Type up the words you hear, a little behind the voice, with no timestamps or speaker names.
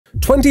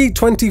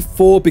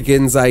2024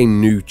 begins a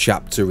new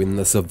chapter in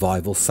the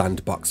survival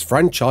sandbox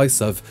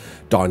franchise of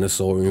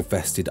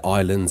dinosaur-infested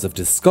islands of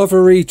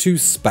discovery to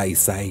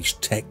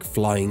space-age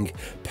tech-flying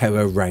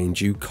Power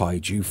Ranger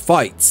kaiju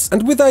fights.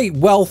 And with a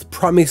wealth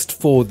promised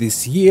for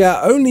this year,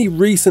 only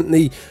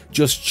recently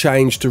just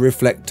changed to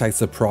reflect a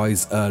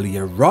surprise early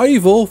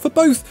arrival for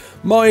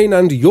both mine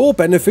and your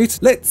benefit,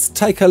 let's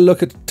take a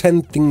look at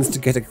 10 things to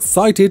get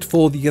excited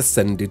for the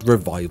Ascended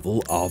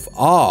revival of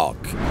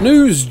ARK.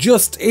 News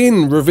just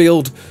in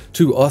revealed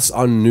to us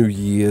on New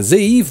Year's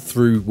Eve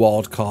through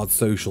wildcard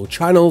social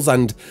channels,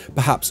 and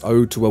perhaps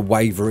owed to a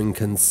wavering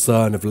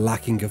concern of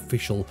lacking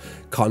official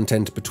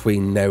content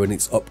between now and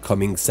its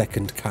upcoming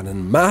second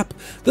canon map,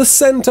 the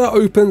Centre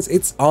opens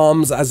its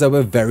arms as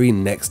our very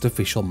next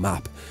official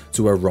map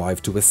to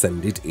arrive to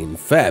Ascended in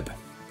Feb.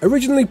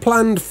 Originally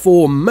planned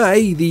for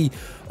May, the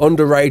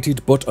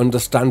underrated but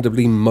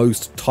understandably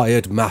most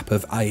tired map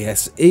of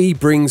ASE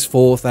brings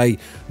forth a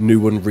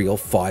new Unreal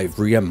 5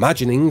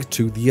 reimagining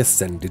to the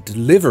Ascended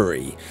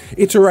delivery.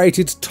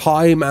 Iterated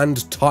time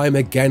and time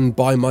again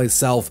by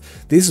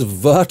myself, this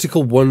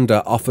vertical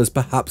wonder offers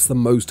perhaps the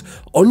most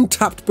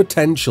untapped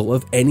potential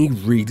of any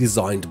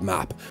redesigned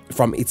map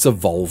from its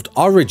evolved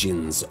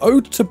origins,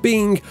 owed to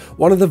being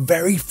one of the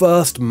very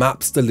first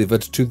maps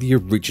delivered to the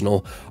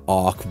original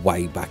ARK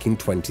way back in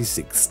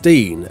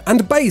 2016,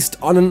 and based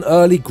on an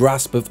early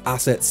grasp of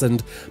assets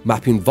and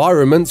map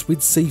environments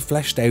we'd see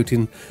fleshed out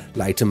in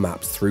later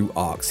maps through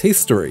ARK's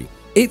history.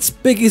 Its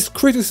biggest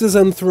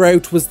criticism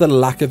throughout was the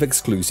lack of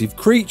exclusive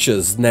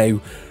creatures,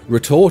 now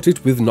retorted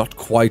with not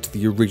quite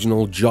the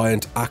original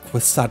giant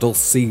aquasaddle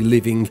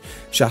sea-living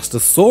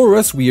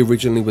Shastasaurus we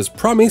originally was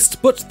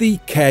promised, but the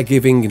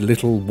caregiving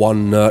little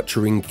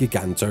one-nurturing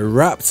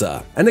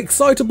Gigantoraptor, an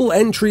excitable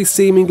entry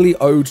seemingly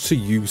owed to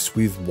use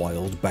with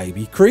wild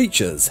baby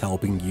creatures,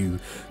 helping you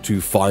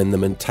to find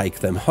them and take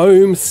them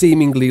home,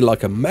 seemingly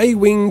like a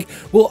Maywing,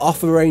 will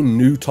offer a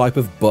new type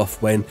of buff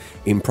when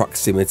in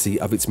proximity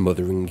of its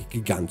mothering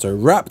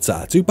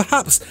Gigantoraptor, to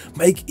perhaps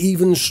make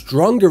even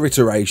stronger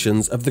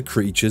iterations of the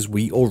creatures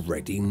we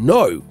already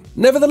know.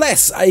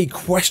 Nevertheless, a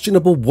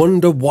questionable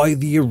wonder why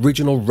the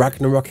original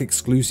Ragnarok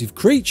exclusive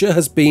creature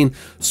has been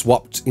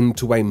swapped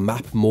into a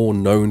map more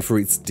known for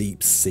its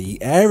deep sea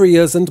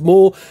areas and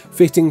more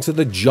fitting to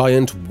the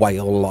giant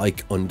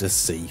whale-like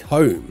undersea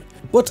home.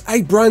 But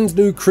a brand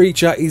new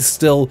creature is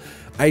still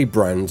a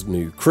brand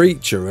new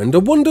creature, and I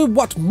wonder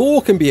what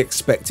more can be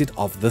expected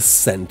of the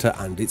Centre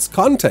and its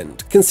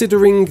content,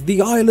 considering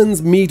the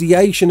island's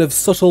mediation of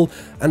subtle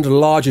and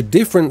larger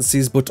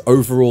differences but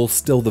overall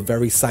still the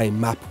very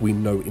same map we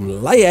know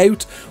in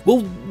layout.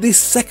 Will this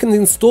second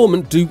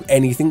installment do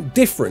anything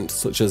different,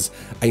 such as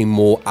a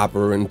more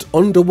aberrant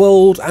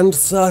underworld and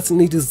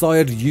certainly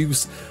desired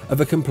use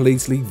of a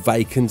completely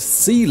vacant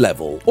sea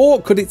level,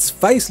 or could its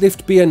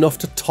facelift be enough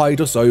to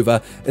tide us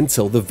over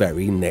until the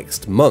very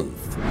next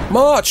month?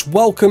 March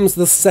welcomes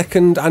the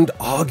second and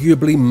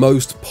arguably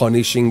most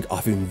punishing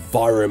of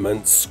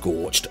environments,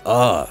 Scorched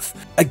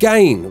Earth.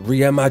 Again,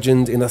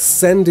 reimagined in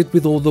Ascended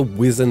with all the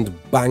wizened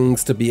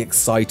bangs to be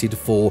excited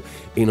for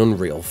in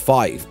Unreal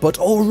 5, but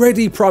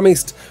already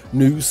promised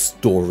new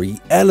story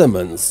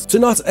elements. To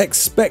not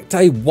expect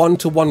a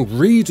one-to-one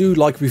redo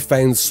like we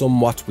found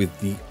somewhat with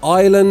the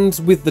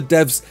island, with the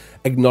devs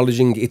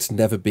acknowledging it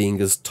never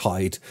being as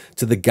tied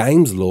to the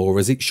game's lore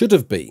as it should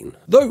have been.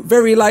 Though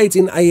very late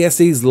in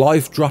ASE's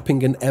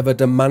life-dropping and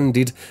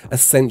ever-demanded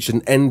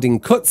Ascension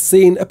ending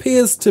cutscene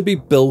appears to be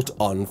built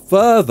on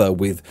further,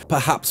 with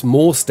perhaps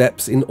more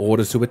steps in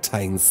order to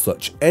attain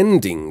such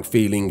ending,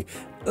 feeling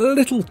a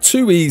little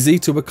too easy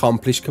to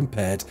accomplish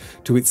compared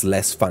to its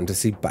less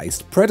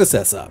fantasy-based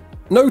predecessor.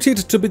 Noted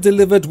to be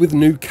delivered with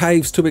new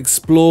caves to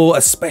explore,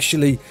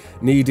 especially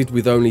needed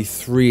with only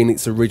 3 in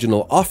its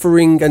original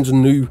offering, and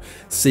new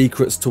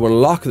secrets to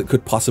unlock that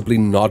could possibly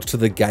nod to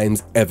the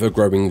game's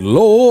ever-growing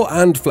lore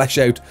and flesh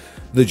out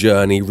the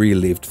journey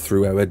relived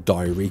through our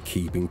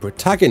diary-keeping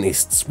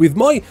protagonists, with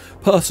my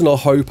personal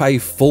hope a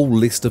full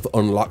list of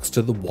unlocks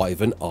to the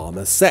Wyvern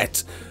armour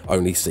set,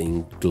 only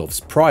seeing gloves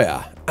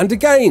prior, and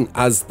again,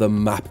 as the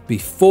map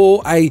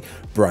before, a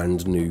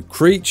brand new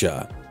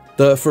creature.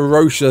 The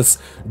ferocious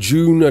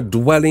June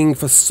dwelling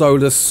for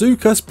Solar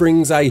Sucus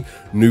brings a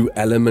new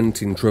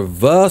element in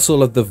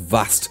traversal of the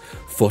vast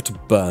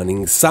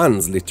foot-burning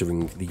sands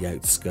littering the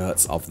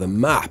outskirts of the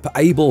map,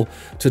 able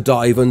to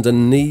dive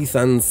underneath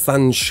and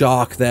sand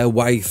shark their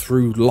way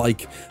through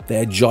like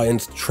their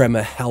giant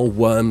tremor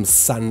hellworm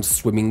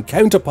sand-swimming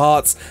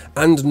counterparts,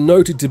 and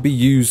noted to be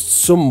used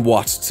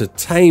somewhat to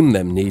tame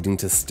them, needing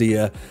to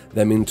steer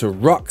them into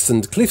rocks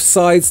and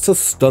cliffsides to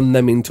stun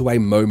them into a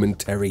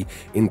momentary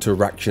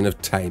interaction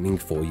of taming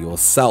for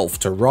yourself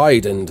to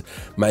ride and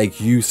make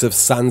use of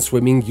sand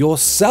swimming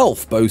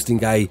yourself,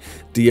 boasting a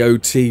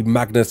DOT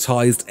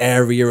magnetized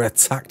area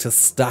attack to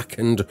stack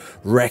and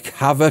wreak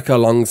havoc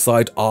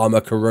alongside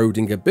armor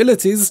corroding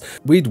abilities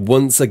we'd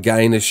once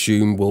again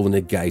assume will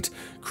negate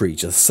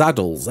creature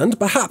saddles, and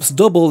perhaps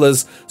double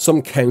as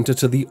some counter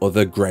to the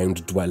other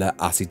ground dweller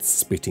acid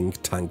spitting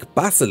tank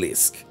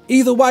basilisk.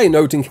 Either way,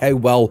 noting how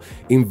well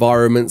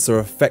environments are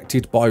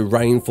affected by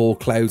rainfall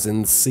clouds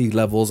and sea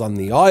levels on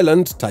the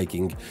island,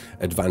 taking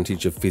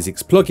advantage of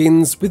physics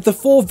plugins, with the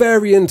 4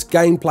 variant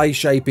gameplay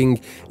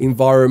shaping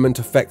environment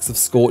effects of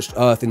Scorched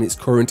Earth in its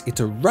current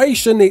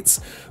iteration,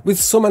 it's with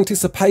some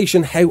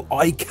anticipation how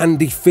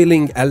eye-candy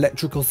filling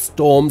electrical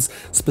storms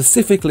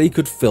specifically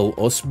could fill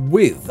us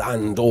with,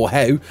 and or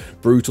how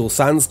brutal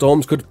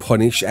sandstorms could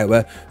punish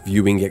our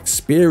viewing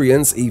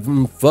experience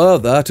even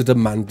further to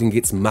demanding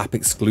its map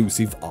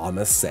exclusive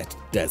armor set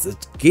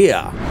desert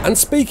gear. And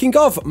speaking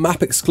of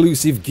map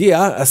exclusive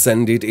gear,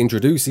 Ascended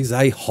introduces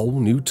a whole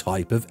new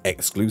type of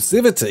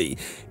exclusivity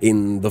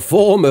in the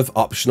form of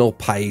optional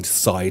paid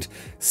side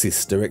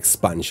sister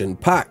expansion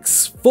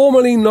packs,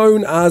 formerly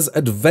known as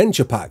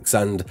adventure packs,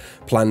 and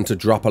planned to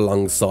drop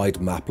alongside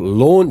map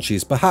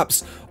launches,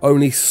 perhaps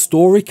only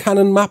story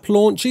canon map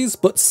launches,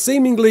 but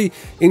seemingly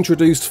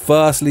introduced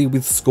firstly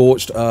with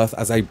Scorched Earth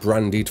as a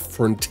branded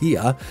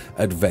Frontier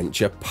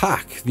adventure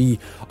pack. The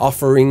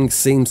offering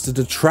seems to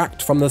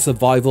detract from the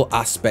survival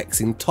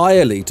aspects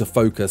entirely to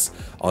focus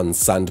on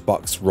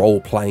sandbox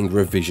role-playing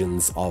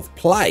revisions of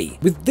play,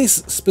 with this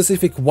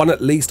specific one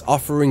at least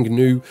offering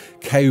new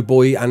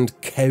cowboy and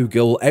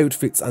cowgirl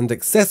outfits and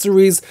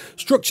accessories,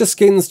 structure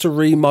skins to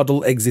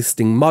remodel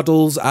existing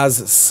models as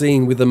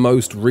seen with the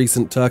most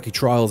recent Turkey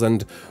Trials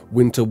and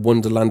Winter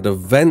Wonderland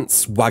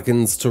events,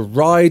 wagons to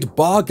ride,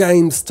 bar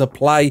games to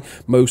play,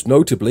 most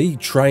notably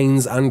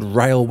trains and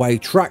railway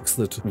tracks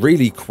that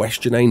really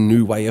question a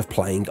new way of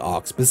playing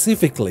ARK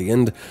specifically,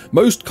 and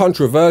most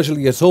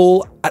controversially at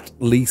all, at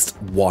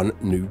least one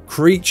new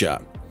creature.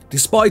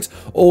 Despite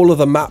all of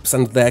the maps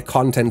and their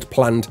content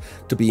planned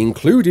to be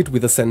included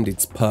with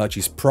Ascended's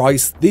purchase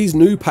price, these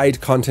new paid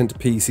content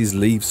pieces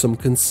leave some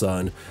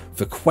concern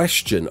for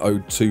question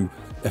owed to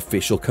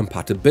official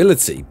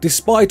compatibility.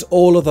 Despite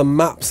all of the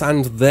maps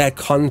and their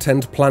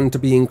content planned to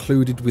be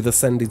included with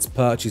Ascended's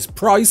purchase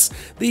price,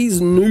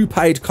 these new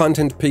paid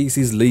content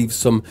pieces leave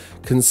some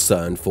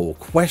concern for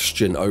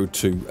question owed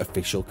to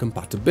official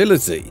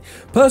compatibility.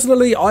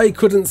 Personally, I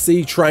couldn't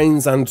see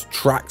trains and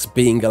tracks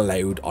being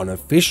allowed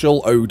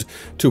unofficial owed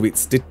to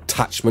its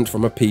detachment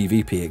from a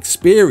PvP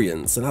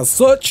experience, and as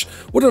such,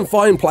 wouldn't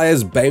find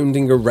players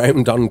bounding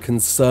around on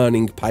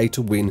concerning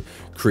pay-to-win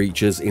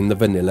creatures in the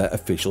vanilla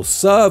official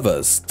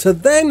servers, to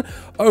then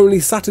only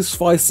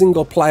satisfy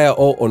single player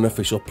or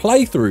unofficial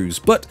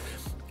playthroughs. But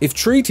if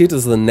treated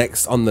as the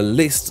next on the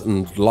list,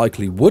 and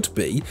likely would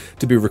be,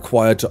 to be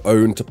required to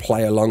own to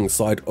play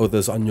alongside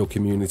others on your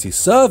community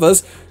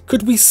servers,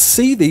 could we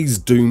see these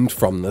doomed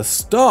from the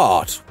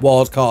start?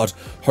 Wildcard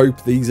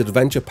hope these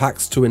adventure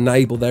packs to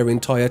enable their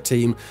entire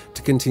team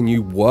to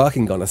continue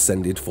working on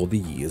Ascended for the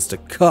years to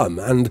come,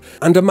 and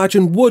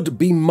imagine would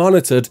be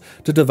monitored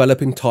to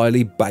develop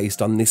entirely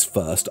based on this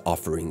first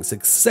offering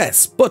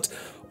success, but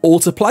all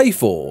to play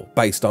for,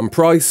 based on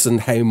price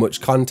and how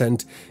much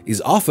content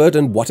is offered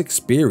and what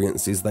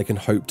experiences they can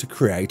hope to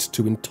create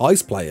to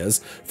entice players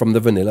from the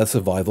vanilla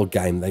survival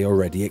game they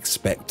already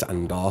expect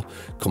and are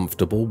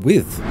comfortable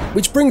with.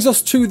 Which brings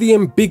us to the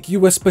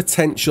ambiguous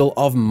potential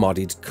of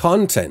modded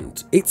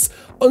content. It's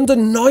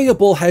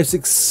undeniable how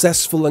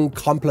successful and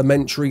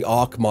complementary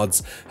ARK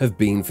mods have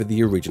been for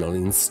the original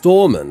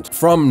installment,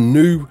 from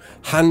new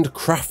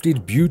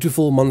handcrafted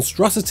beautiful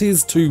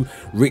monstrosities to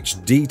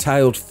rich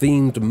detailed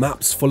themed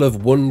maps full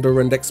of wonder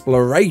and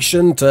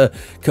exploration to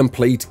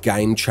complete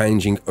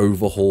game-changing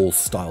overhaul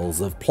styles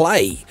of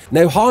play.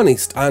 Now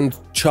harnessed and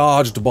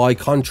charged by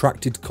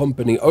contracted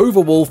company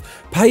Overwolf,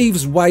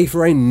 paves way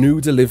for a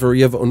new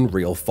delivery of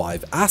Unreal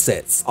 5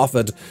 assets,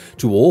 offered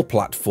to all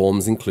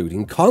platforms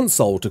including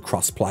console to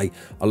crossplay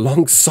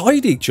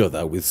alongside each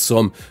other, with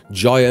some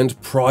giant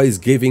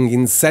prize-giving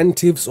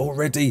incentives,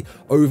 already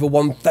over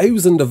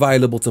 1,000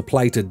 available to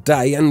play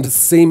today, and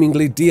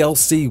seemingly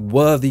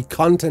DLC-worthy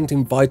content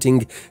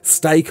inviting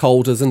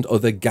stakeholders and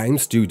other game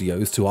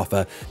studios to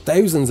offer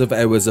thousands of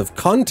hours of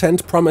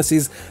content,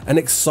 promises an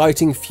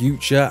exciting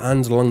future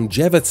and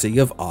longevity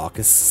of ARK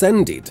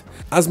Ascended.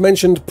 As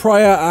mentioned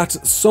prior, at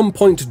some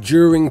point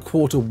during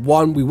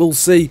Q1 we will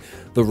see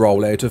the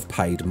rollout of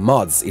paid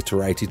mods,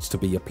 iterated to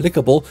be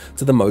applicable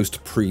to the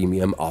most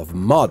premium of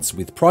mods,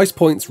 with price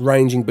points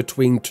ranging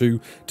between $2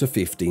 to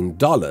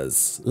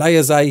 $15.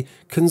 Layers a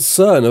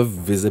concern of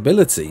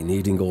visibility,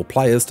 needing all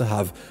players to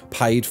have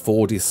paid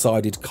for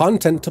decided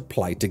content to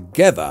play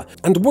together,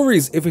 and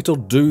worries if it'll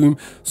doom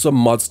some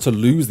mods to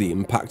lose the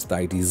impact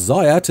they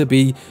desire, to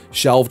be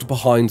shelved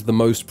behind the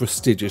most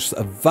prestigious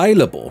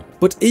available,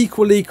 but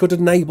equally could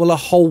enable a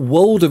whole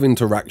world of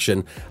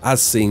interaction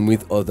as seen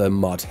with other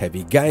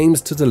mod-heavy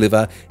games to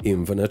deliver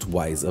infinite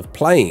ways of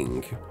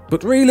playing.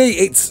 But really,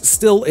 it's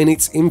still in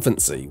its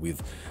infancy,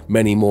 with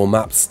many more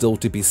maps still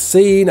to be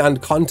seen,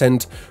 and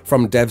content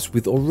from devs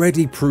with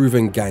already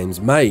proven games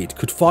made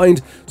could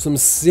find some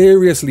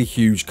seriously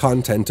huge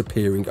content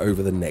appearing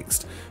over the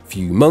next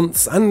few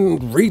months and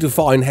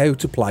redefine how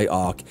to play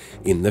ARK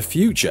in the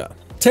future.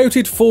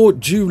 Touted for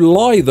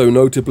July, though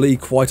notably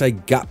quite a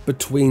gap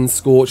between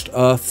Scorched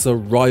Earth's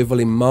arrival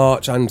in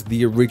March and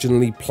the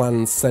originally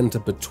planned centre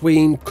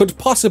between, could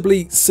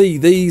possibly see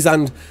these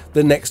and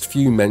the next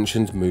few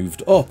mentioned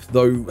moved up,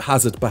 though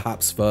hazard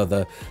perhaps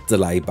further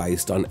delay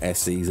based on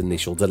SE's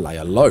initial delay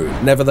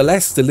alone.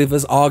 Nevertheless,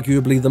 delivers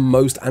arguably the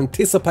most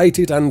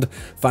anticipated and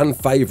fan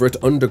favourite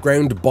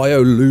underground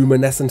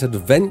bioluminescent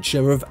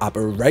adventure of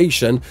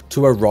Aberration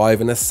to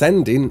arrive and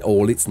ascend in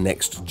all its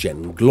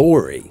next-gen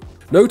glory.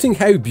 Noting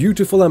how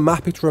beautiful a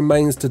map it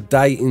remains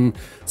today in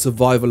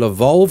Survival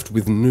Evolved,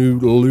 with new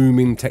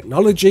looming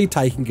technology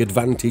taking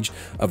advantage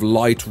of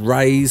light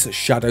rays,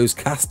 shadows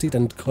casted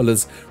and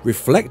colours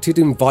reflected,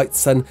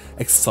 invites an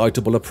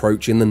excitable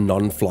approach in the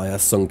non-flyer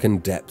sunken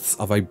depths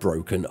of a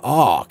broken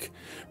ARK.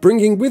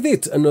 Bringing with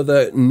it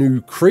another new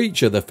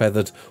creature, the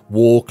feathered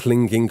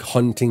war-clinging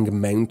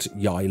hunting Mount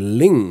Yi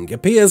Ling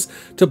appears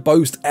to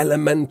boast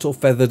elemental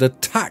feathered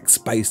attacks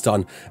based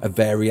on a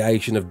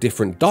variation of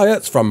different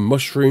diets from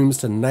mushrooms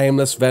to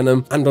nameless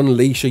venom, and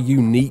unleash a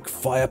unique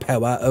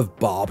firepower of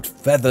barbed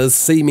feathers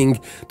seeming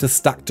to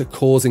stack to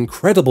cause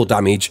incredible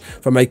damage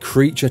from a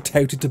creature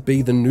touted to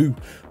be the new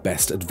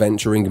best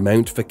adventuring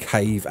mount for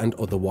cave and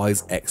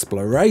otherwise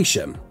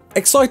exploration.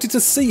 Excited to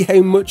see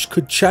how much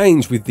could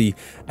change with the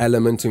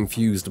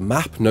element-infused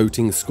map,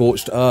 noting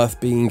Scorched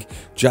Earth being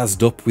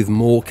jazzed up with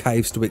more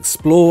caves to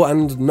explore,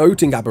 and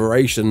noting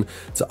Aberration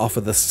to offer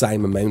the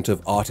same amount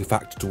of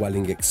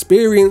artifact-dwelling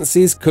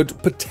experiences,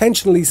 could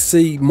potentially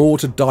see more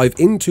to dive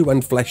into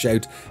and flesh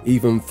out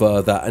even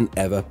further an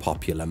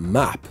ever-popular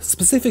map.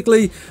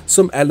 Specifically,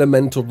 some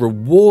elemental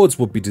rewards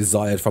would be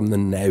desired from the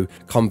now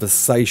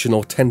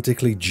conversational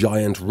tentacly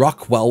giant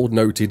Rockwell,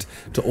 noted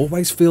to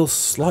always feel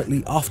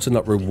slightly off to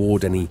not reward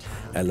any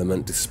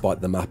element despite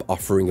the map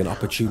offering an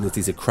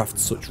opportunity to craft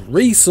such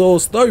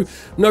resource, though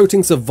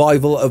noting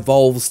Survival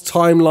Evolved's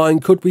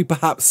timeline, could we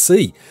perhaps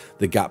see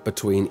the gap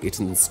between it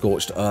and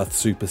Scorched Earth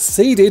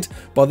superseded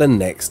by the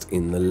next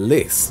in the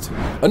list.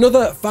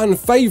 Another fan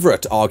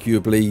favourite,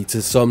 arguably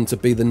to some to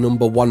be the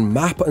 #1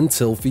 map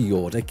until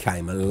Fjorda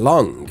came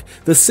along.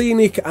 The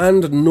scenic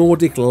and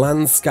Nordic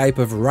landscape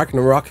of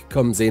Raasclark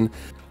comes in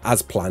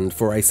as planned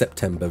for a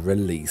September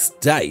release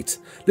date.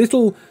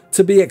 Little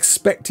to be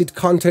expected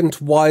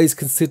content-wise,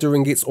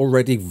 considering its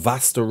already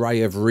vast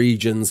array of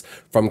regions,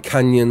 from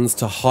canyons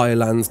to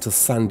highlands to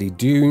sandy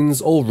dunes,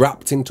 all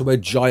wrapped into a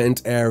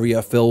giant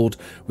area filled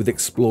with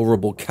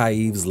explorable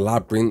caves,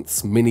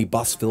 labyrinths,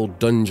 mini-boss-filled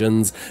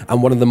dungeons,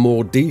 and one of the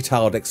more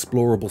detailed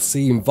explorable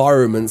sea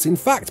environments, in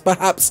fact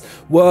perhaps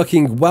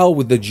working well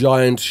with the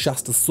giant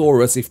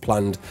Shastasaurus if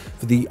planned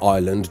for the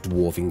island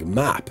dwarving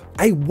map.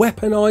 A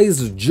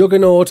weaponised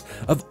juggernaut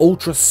of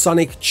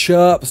ultrasonic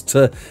chirps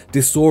to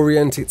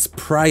disorient its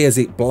prey as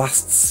it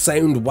blasts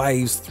sound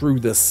waves through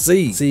the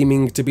sea,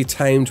 seeming to be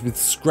tamed with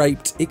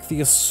scraped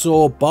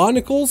ichthyosaur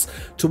barnacles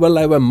to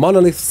allow a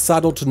monolith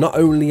saddle to not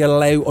only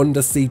allow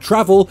undersea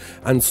travel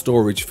and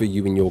storage for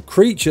you and your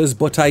creatures,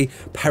 but a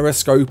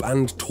periscope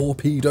and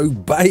torpedo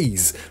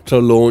bays to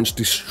launch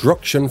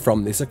destruction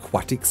from this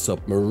aquatic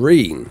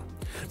submarine.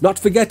 Not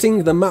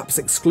forgetting the map's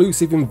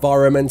exclusive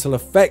environmental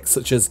effects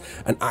such as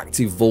an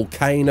active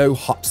volcano,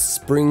 hot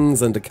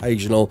springs and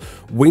occasional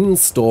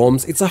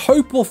windstorms, it's a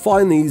hope we'll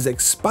find these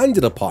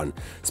expanded upon,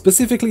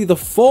 specifically the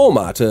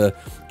former to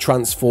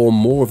transform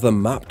more of the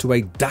map to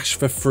a dash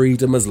for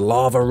freedom as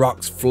lava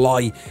rocks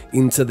fly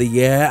into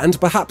the air and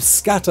perhaps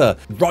scatter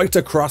right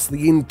across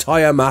the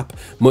entire map,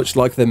 much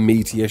like the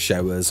meteor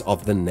showers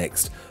of the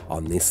next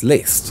on this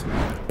list.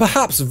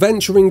 Perhaps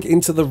venturing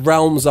into the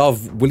realms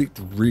of will it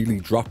really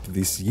drop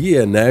this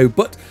year now,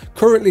 but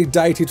currently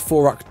dated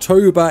for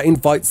October,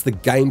 invites the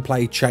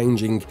gameplay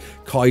changing,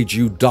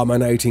 kaiju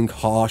dominating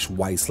harsh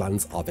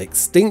wastelands of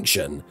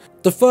extinction.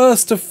 The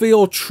first to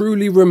feel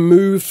truly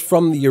removed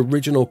from the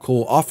original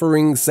core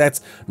offering, set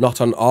not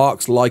on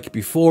arcs like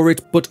before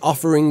it, but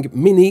offering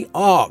mini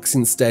arcs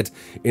instead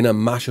in a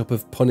mashup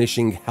of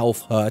punishing,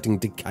 health-hurting,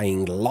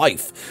 decaying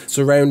life,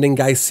 surrounding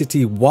a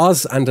city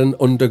was and an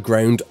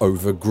underground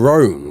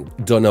overgrown,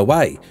 done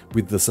away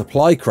with the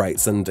supply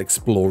crates and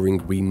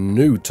exploring we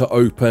knew, to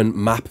open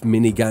map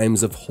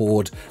minigames of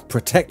horde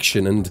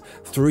protection and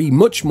 3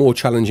 much more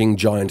challenging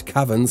giant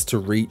caverns to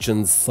reach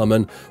and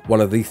summon one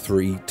of the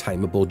 3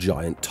 tameable giant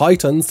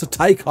titans to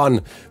take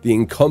on the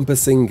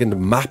encompassing and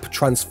map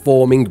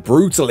transforming,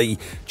 brutally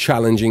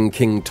challenging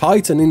King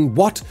Titan in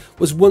what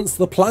was once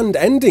the planned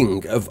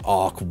ending of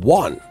Arc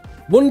 1.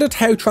 Wondered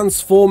how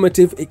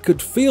transformative it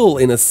could feel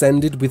in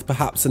Ascended, with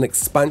perhaps an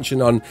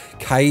expansion on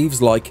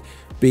caves like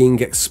being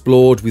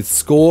explored with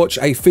Scorch,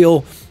 a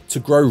feel to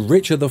grow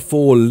richer the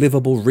 4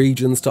 livable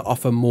regions to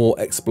offer more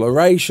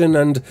exploration,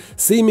 and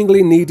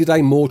seemingly needed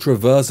a more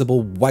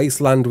traversable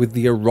wasteland with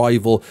the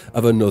arrival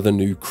of another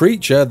new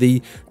creature,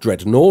 the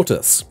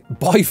Dreadnoughtus.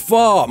 By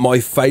far my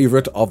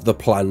favourite of the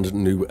planned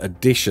new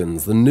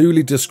additions, the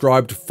newly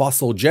described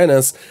fossil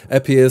genus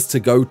appears to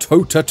go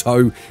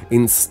toe-to-toe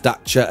in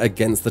stature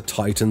against the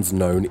titans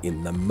known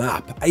in the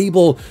map,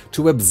 able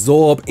to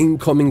absorb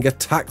incoming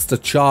attacks to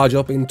charge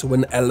up into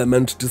an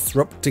element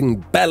disrupting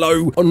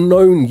bellow,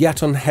 unknown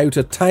yet on how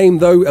to tame,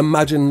 though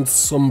imagine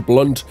some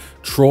blunt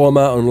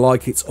trauma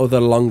unlike its other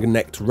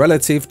long-necked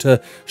relative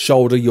to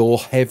shoulder your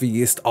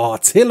heaviest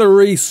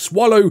artillery,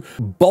 swallow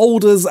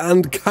boulders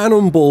and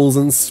cannonballs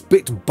and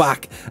spit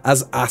back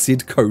as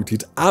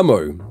acid-coated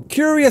ammo.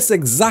 Curious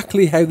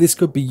exactly how this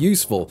could be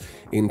useful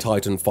in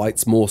Titan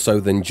fights more so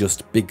than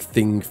just big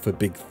thing for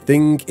big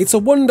thing. It's a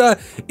wonder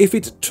if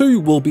it too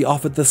will be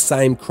offered the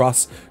same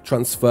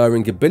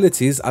cross-transferring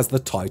abilities as the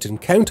Titan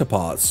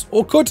counterparts,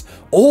 or could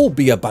all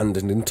be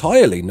abandoned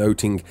entirely,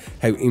 noting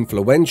how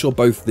influential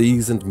both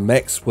these and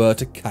mechs were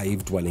to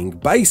cave-dwelling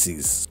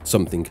bases.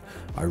 Something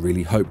I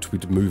really hoped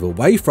we'd move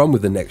away from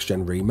with the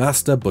next-gen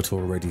remaster, but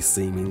already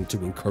seeming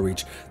to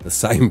encourage the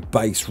same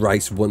base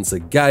race once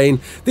again.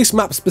 This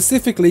map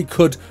specifically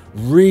could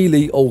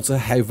really alter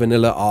how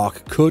vanilla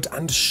ARK could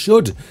and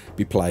should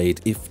be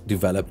played if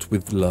developed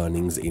with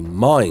learnings in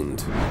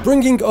mind.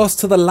 Bringing us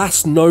to the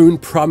last known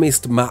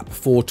promised map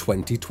for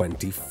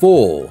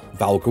 2024,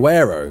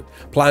 Valguero.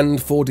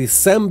 Planned for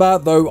December,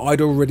 though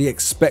I'd already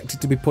expected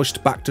to be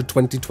pushed back to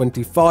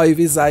 2025,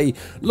 is a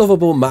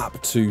lovable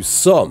map to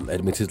some,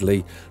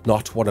 admittedly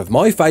not one of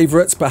my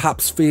favourites,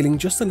 perhaps feeling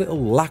just a little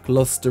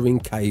lackluster in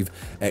cave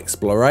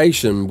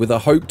exploration, with a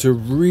hope to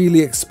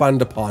really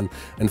expand upon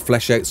and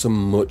flesh out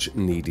some much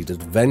needed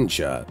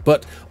adventure,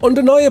 but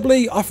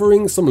undeniably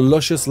offering some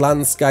luscious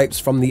landscapes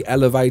from the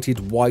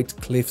elevated white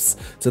cliffs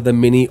to the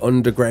mini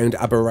underground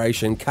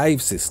Aberration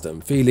cave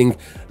system, feeling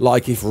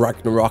like if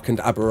Ragnarok and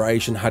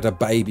Aberration had a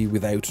baby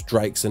without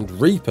Drakes and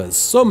Reapers.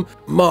 Some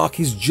mark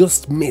is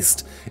just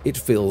missed it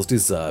feels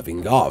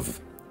deserving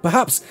of.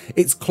 Perhaps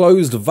its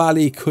closed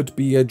valley could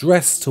be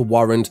addressed to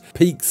warrant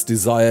peaks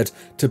desired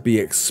to be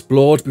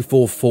explored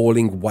before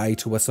falling way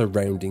to a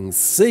surrounding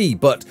sea,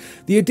 but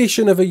the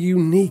addition of a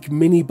unique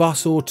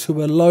mini-boss or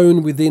two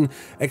alone within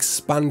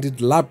expanded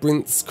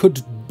labyrinths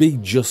could be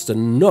just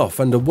enough,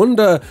 and I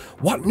wonder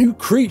what new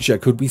creature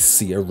could we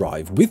see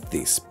arrive with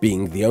this,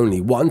 being the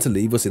only one to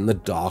leave us in the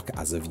dark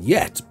as of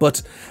yet.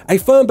 But a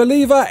firm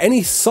believer,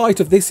 any sight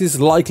of this is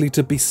likely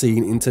to be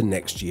seen into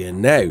next year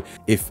now,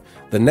 if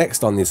the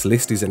next on this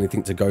list is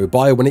anything to go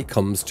by when it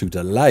comes to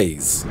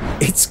delays.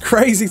 It's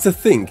crazy to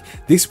think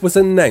this was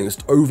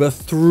announced over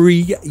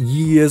 3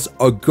 years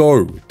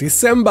ago.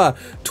 December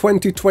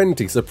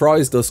 2020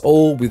 surprised us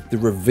all with the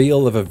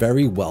reveal of a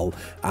very well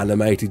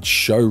animated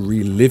show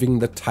reliving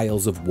the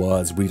tales of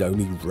words we'd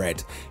only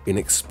read in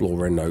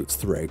Explorer notes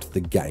throughout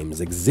the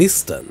game's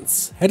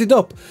existence. Headed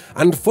up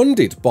and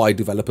funded by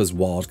developers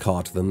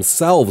Wildcard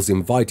themselves,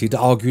 invited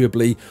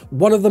arguably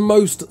one of the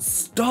most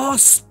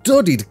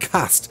star-studded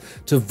cast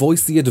to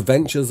voice the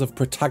adventures of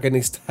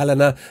protagonist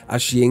Helena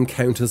as she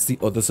encounters the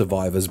other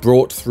survivors,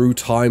 brought through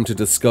time to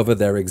discover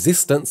their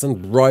existence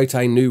and write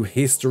a new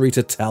history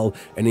to tell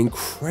an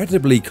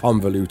incredibly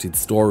convoluted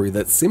story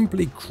that's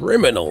simply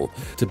criminal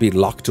to be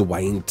locked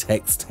away in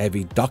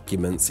text-heavy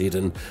documents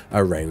hidden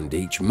around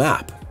each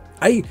map.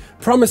 A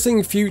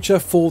promising future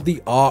for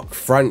the ARK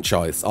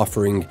franchise,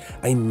 offering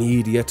a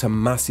media to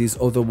masses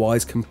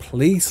otherwise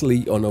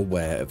completely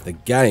unaware of the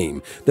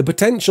game. The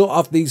potential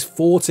of these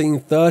 14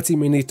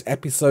 30-minute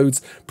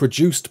episodes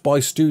produced by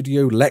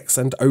Studio Lex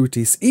and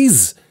Otis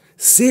is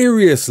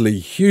seriously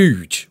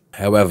huge.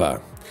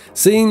 However,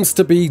 seems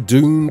to be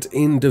doomed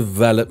in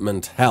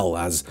development hell,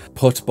 as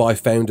put by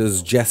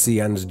founders Jesse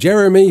and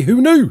Jeremy,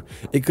 who knew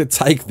it could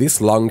take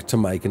this long to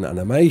make an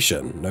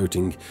animation,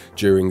 noting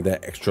during their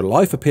Extra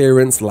Life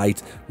appearance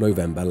late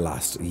November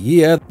last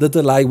year, the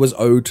delay was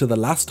owed to the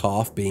last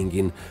half being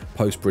in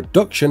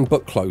post-production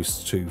but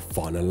close to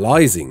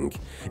finalising.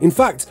 In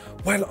fact,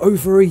 well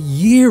over a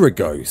year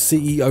ago,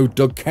 CEO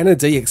Doug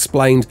Kennedy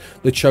explained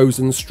the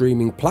chosen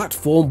streaming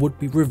platform would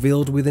be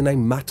revealed within a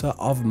matter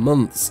of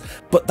months,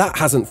 but that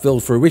hasn't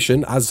filled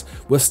fruition, as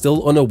we're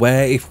still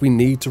unaware if we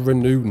need to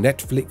renew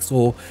Netflix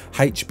or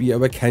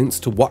HBO accounts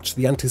to watch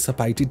the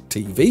anticipated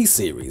TV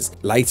series,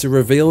 later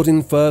revealed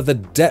in further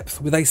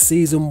depth with a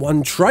Season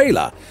 1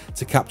 trailer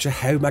to capture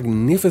how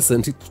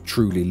magnificent it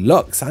truly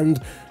looks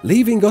and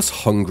leaving us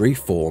hungry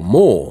for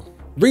more.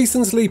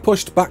 Recently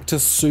pushed back to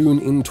soon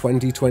in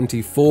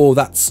 2024,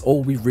 that's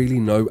all we really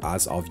know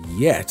as of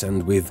yet,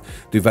 and with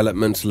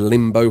development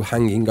limbo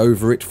hanging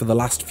over it for the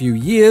last few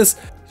years,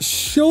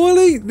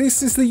 surely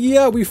this is the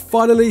year we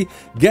finally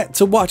get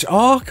to watch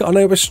ARK on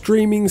our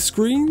streaming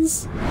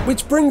screens?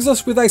 Which brings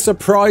us with a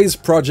surprise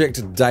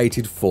project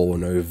dated for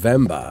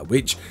November,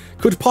 which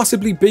could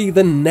possibly be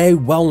the now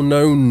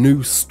well-known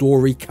new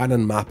story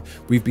canon map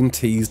we've been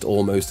teased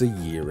almost a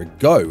year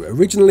ago,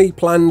 originally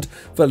planned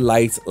for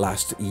late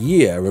last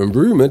year and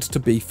rumoured to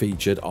be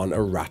featured on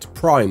Rat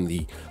Prime,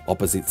 the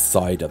opposite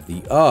side of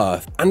the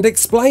Earth, and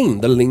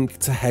explain the link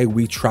to how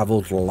we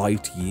travelled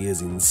light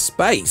years in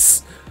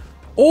space.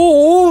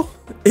 Or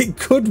it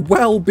could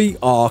well be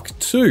ARK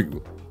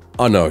 2.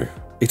 I know,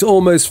 it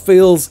almost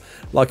feels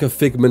like a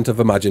figment of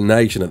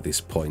imagination at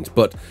this point,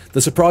 but the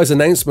surprise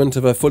announcement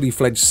of a fully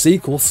fledged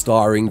sequel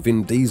starring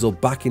Vin Diesel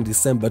back in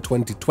December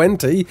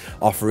 2020,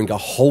 offering a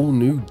whole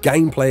new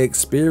gameplay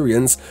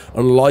experience,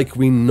 unlike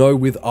we know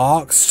with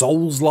ARK,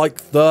 Souls-like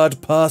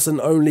third-person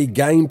only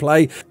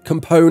gameplay,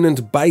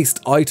 component-based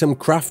item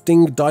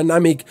crafting,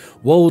 dynamic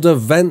world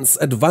events,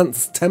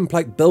 advanced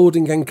template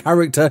building and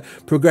character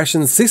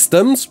progression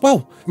systems.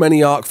 Well,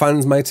 many ARK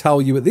fans may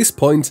tell you at this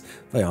point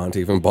they aren't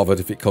even bothered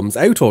if it comes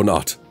out or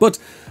not. But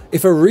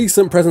if a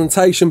recent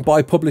presentation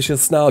by publisher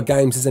Snail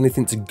Games is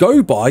anything to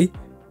go by,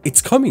 it's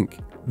coming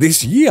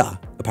this year,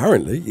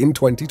 apparently in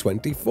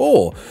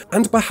 2024.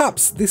 And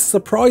perhaps this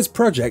surprise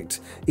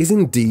project is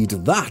indeed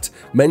that,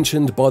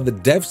 mentioned by the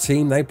dev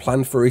team they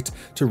plan for it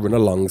to run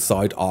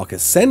alongside ARK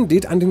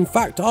Ascended, and in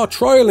fact are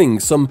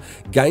trialling some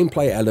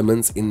gameplay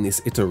elements in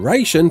this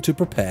iteration to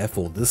prepare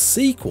for the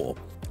sequel.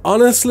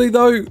 Honestly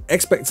though,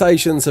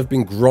 expectations have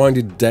been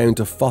grinded down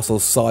to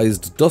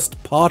fossil-sized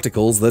dust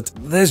particles that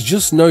there's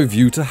just no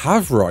view to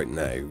have right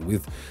now,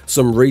 with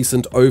some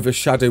recent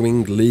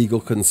overshadowing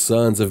legal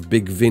concerns of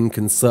Big Vin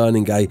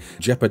concerning a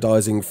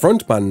jeopardising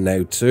frontman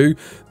now too,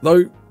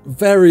 though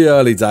very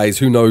early days,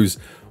 who knows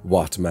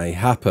what may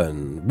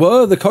happen.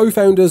 Were the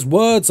co-founders'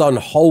 words on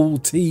whole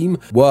team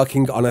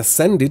working on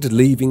Ascended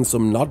leaving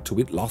some nod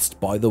to it lost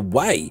by the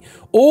way?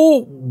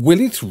 Or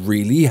will it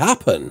really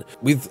happen?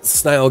 With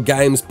Snail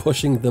Games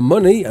pushing the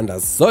money and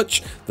as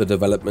such the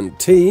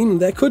development team,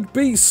 there could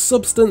be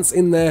substance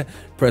in their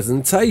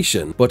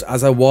presentation, but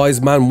as a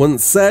wise man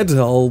once said,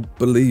 I'll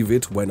believe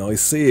it when I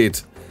see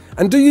it.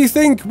 And do you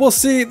think we'll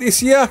see it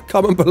this year?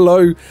 Comment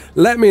below,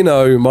 let me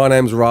know. My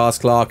name's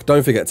Raasclark.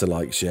 Don't forget to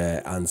like,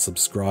 share and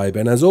subscribe,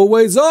 and as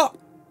always,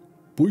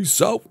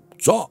 peace out.